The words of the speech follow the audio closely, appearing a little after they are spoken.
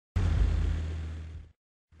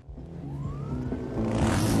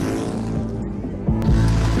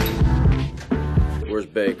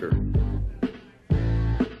Where's Baker?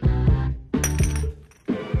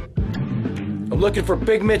 I'm looking for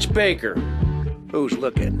Big Mitch Baker. Who's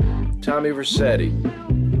looking? Tommy Vercetti.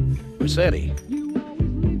 Vercetti.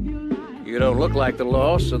 You don't look like the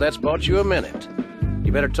law, so that's bought you a minute.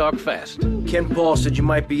 You better talk fast. Ken Paul said you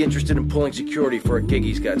might be interested in pulling security for a gig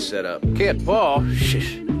he's got set up. Kid Paul?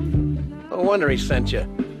 Shh. No wonder he sent you.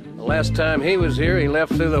 The last time he was here, he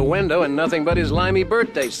left through the window in nothing but his limey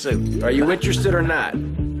birthday suit. Are you interested or not?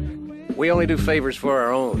 We only do favors for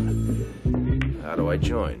our own. How do I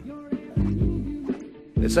join?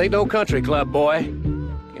 This ain't no country club, boy.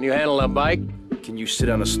 Can you handle a bike? Can you sit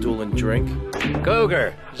on a stool and drink?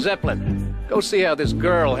 Cougar, Zeppelin, go see how this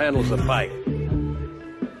girl handles a bike.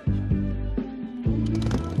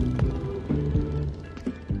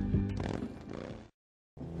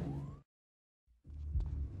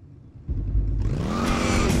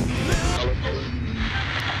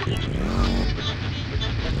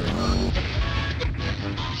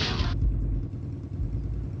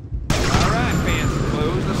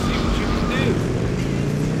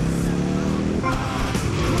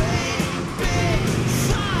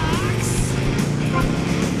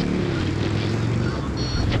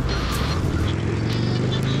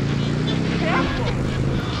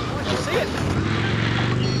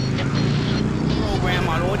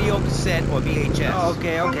 Or VHS.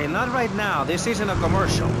 Okay, not right now. This isn't a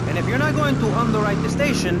commercial. And if you're not going to underwrite the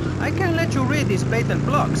station, I can't let you read these blatant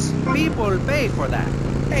plugs. People pay for that.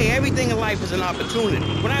 Hey, everything in life is an opportunity.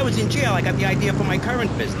 When I was in jail, I got the idea for my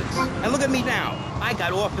current business. And look at me now. I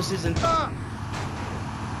got offices in...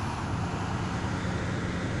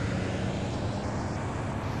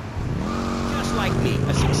 Just like me,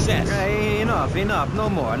 a success. Okay, enough. No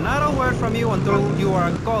more. Not a word from you until you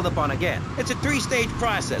are called upon again. It's a 3-stage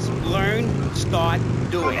process. Learn, start,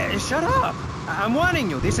 doing. Shut up. I'm warning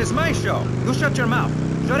you. This is my show. You shut your mouth.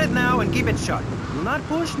 Shut it now and keep it shut. Do not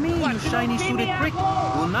push me, you shiny suited prick.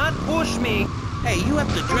 Do not push me. Hey, you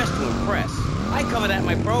have to dress to impress. I cover that in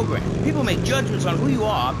my program. People make judgments on who you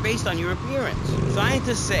are based on your appearance.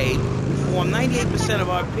 Scientists say we form 98% of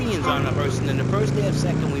our opinions on a person in the first half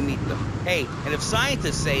second we meet them. Hey, and if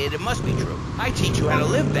scientists say it, it must be true. I teach you how to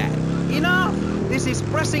live that. Enough! This is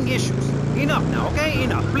pressing issues. Enough now, okay?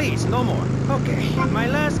 Enough, please, no more. Okay, my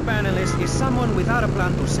last panelist is someone without a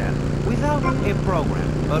plan to sell, without a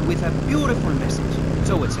program, but with a beautiful message.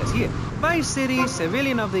 So it says here, Vice City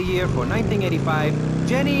Civilian of the Year for 1985,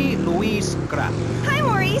 Jenny Louise Kraft. Hi,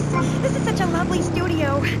 Maurice. This is such a lovely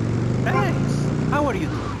studio. Thanks. How are you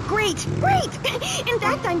doing? Great. In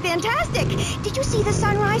fact, I'm fantastic. Did you see the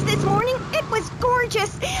sunrise this morning? It was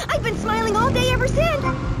gorgeous. I've been smiling all day ever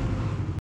since.